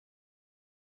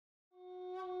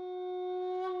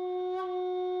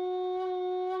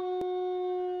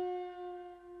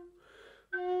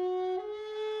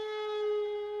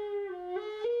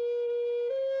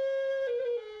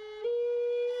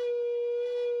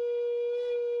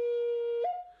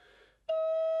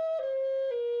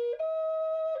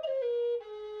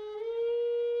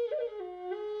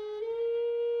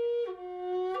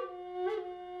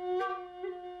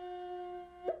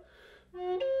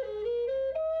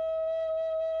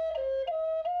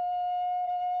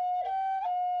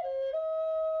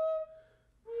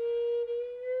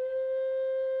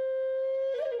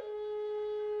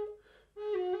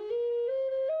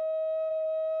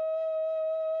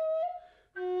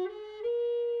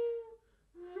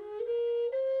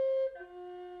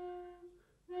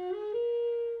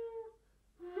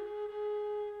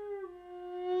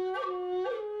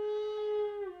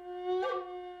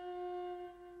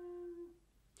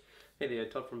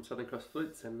Todd from Southern Cross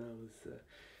Flutes, and I was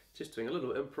just doing a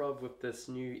little improv with this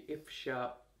new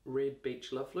F-sharp red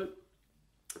Beech love flute.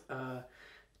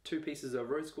 Two pieces of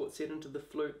rose quartz set into the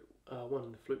flute, one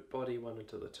in the flute body, one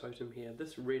into the totem here.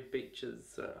 This red beech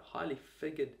is highly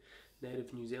figured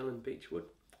native New Zealand beech wood,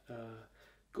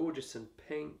 gorgeous in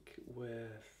pink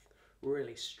with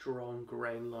really strong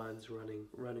grain lines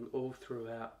running all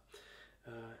throughout.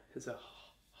 Has a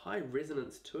high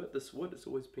resonance to it. This wood has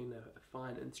always been a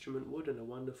fine instrument wood and a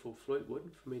wonderful flute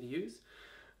wood for me to use.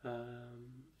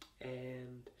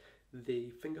 And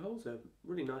the finger holes are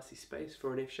really nicely spaced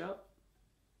for an F sharp,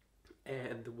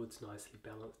 and the wood's nicely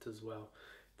balanced as well.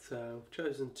 So I've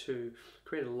chosen to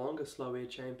create a longer slow air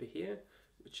chamber here,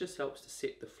 which just helps to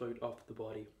set the flute off the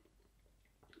body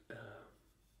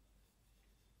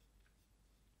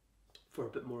for a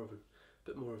bit more of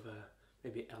a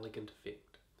maybe elegant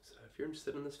effect. So if you're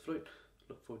interested in this flute, I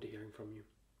look forward to hearing from you.